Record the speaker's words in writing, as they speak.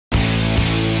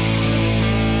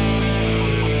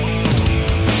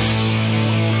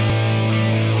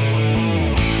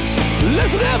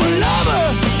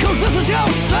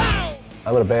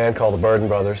I'm in a band called the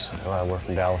Brothers EPK. We're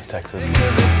from Dallas, Texas.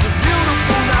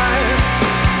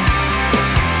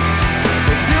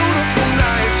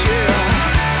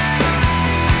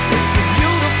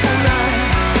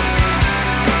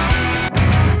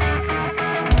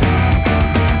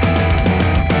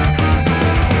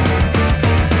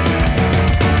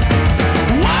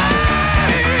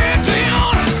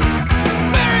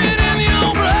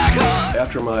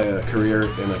 After my career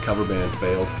in a cover band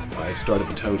failed, I started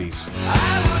the Toadies.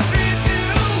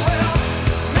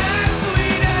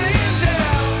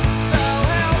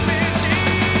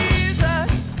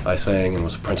 I sang and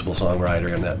was a principal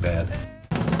songwriter in that band.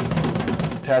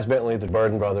 Taz Bentley, the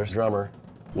Brothers drummer,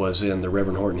 was in the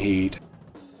Reverend Horton Heat.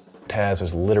 Taz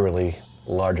is literally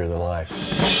larger than life.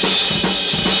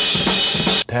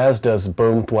 Taz does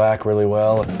boom thwack really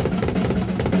well.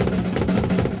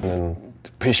 And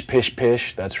pish, pish,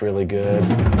 pish, that's really good.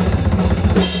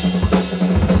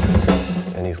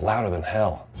 And he's louder than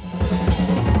hell.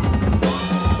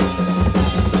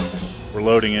 We're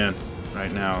loading in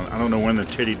right now. I don't know when the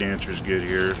titty dancers get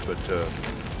here, but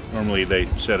normally they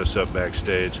set us up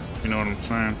backstage. You know what I'm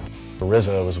saying?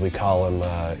 Rizzo, as we call him,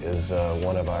 is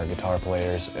one of our guitar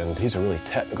players, and he's a really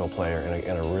technical player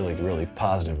in a really, really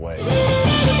positive way.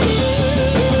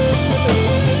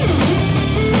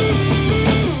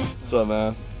 What's up,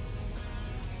 man?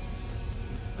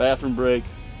 Bathroom break.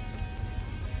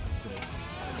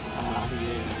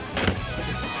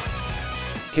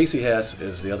 Casey Hess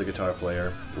is the other guitar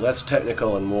player, less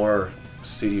technical and more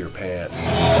seat of your pants.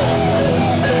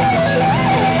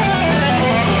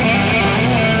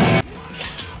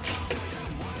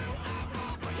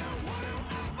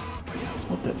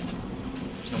 What the?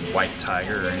 There's no white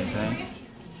tiger or anything.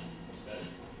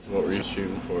 What were you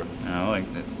shooting for? I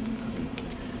like that.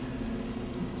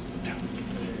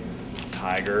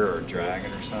 Tiger or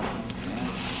dragon or something.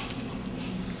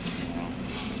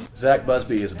 Zach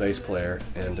Busby is a bass player,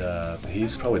 and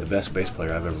he's probably the best bass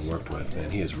player I've ever worked with,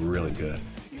 and he is really good.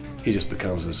 He just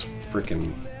becomes this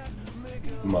freaking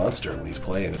monster when he's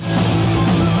playing it.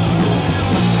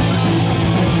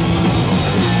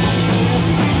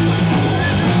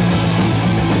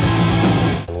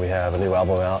 We have a new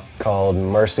album out called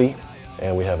Mercy,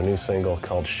 and we have a new single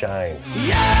called Shine.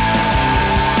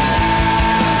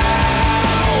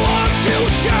 Won't you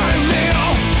shine me on?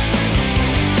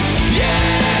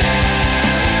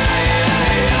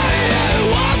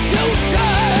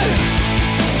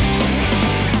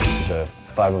 The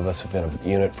five of us have been a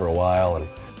unit for a while, and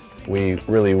we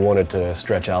really wanted to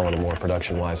stretch out a little more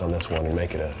production-wise on this one and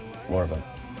make it a more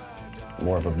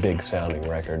of a big sounding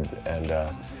record and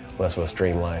less of a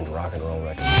streamlined rock and roll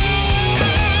record.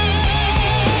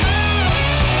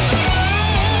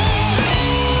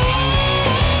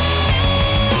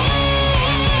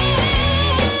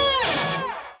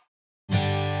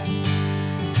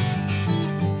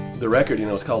 The record, you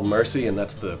know, it's called Mercy, and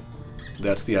that's the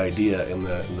idea, and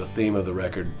the theme of the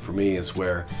record for me is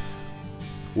where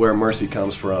mercy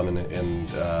comes from, and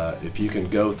if you can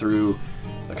go through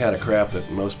the kind of crap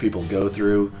that most people go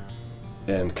through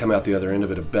and come out the other end of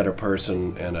it a better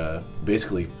person and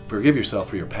basically forgive yourself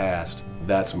for your past,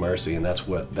 that's mercy, and that's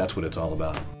what it's all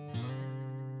about.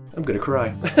 I'm gonna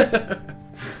cry.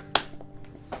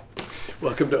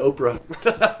 Welcome to Oprah.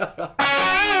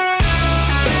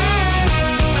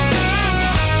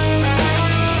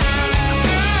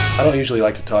 I don't usually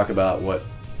like to talk about what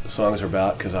the songs are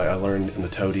about because I learned in the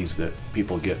Toadies that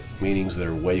people get meanings that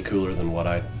are way cooler than what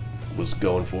I was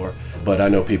going for. But I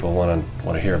know people want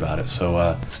to hear about it.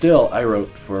 So still, I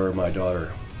wrote for my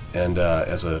daughter, and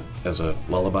as a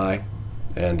lullaby,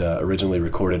 and originally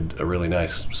recorded a really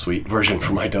nice, sweet version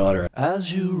for my daughter.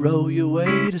 As you roll your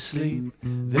way to sleep,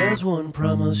 there's one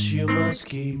promise you must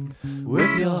keep.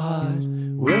 With your heart,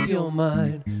 with your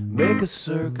mind, make a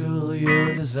circle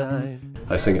your design.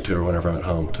 I sing it to her whenever I'm at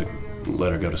home to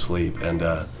let her go to sleep, and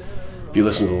if you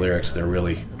listen to the lyrics,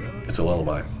 it's a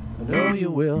lullaby. I know you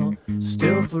will,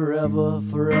 still forever,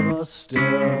 forever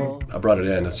still. I brought it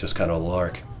in, it's just kind of a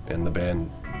lark, and the band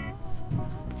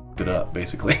it up,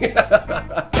 basically. I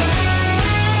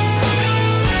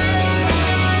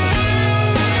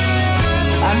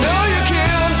know you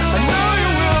can, I know you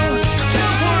will,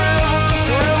 still forever,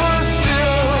 forever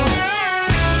still.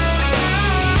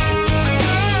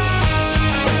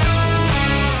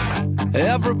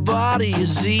 Everybody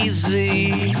is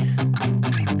easy,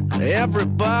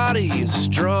 everybody is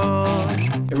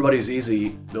strong. Everybody's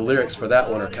easy. The lyrics for that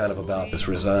one are kind of about this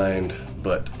resigned,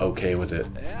 but okay with it.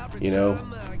 You know,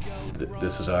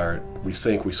 this is we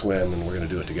sink, we swim, and we're gonna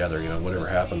do it together. You know, whatever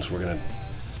happens,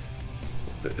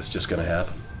 it's just gonna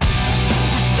happen.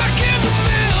 Stuck in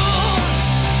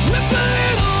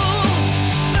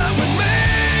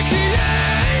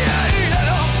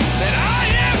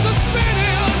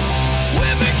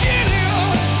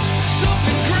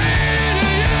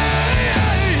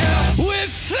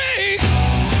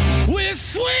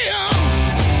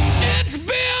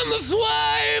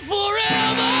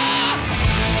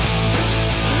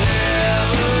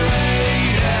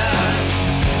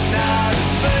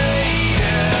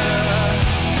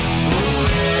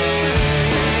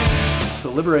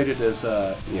Liberated is,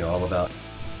 all about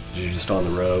you're just on the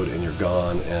road and you're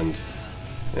gone, and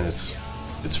it's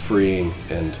freeing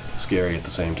and scary at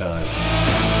the same time.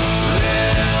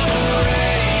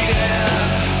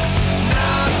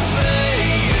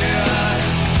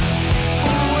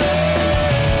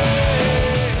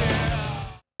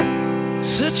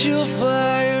 Set your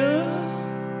fire,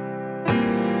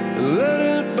 let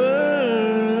it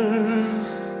burn.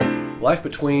 Life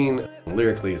Between,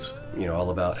 lyrically, it's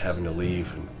all about having to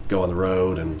leave and go on the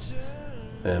road, and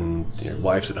your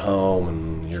wife's at home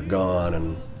and you're gone,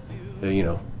 and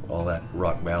all that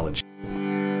rock ballad.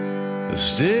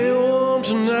 Stay warm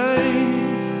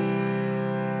tonight.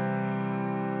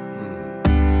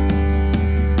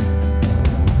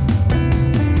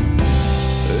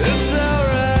 It's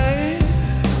alright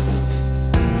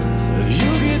if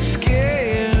you get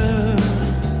scared.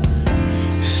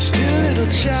 You're still a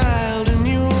little child and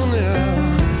you know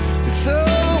it's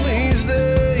always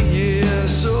there, yeah.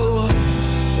 So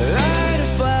light a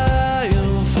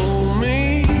fire for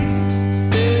me,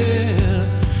 yeah,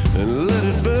 and let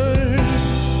it burn.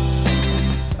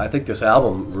 I think this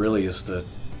album really is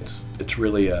it's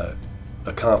really a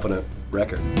confident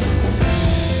record.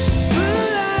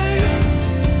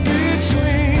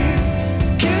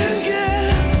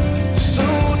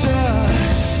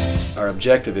 Our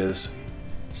objective is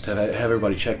to have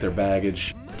everybody check their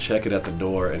baggage, check it at the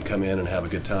door, and come in and have a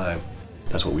good time.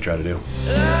 That's what we try to do.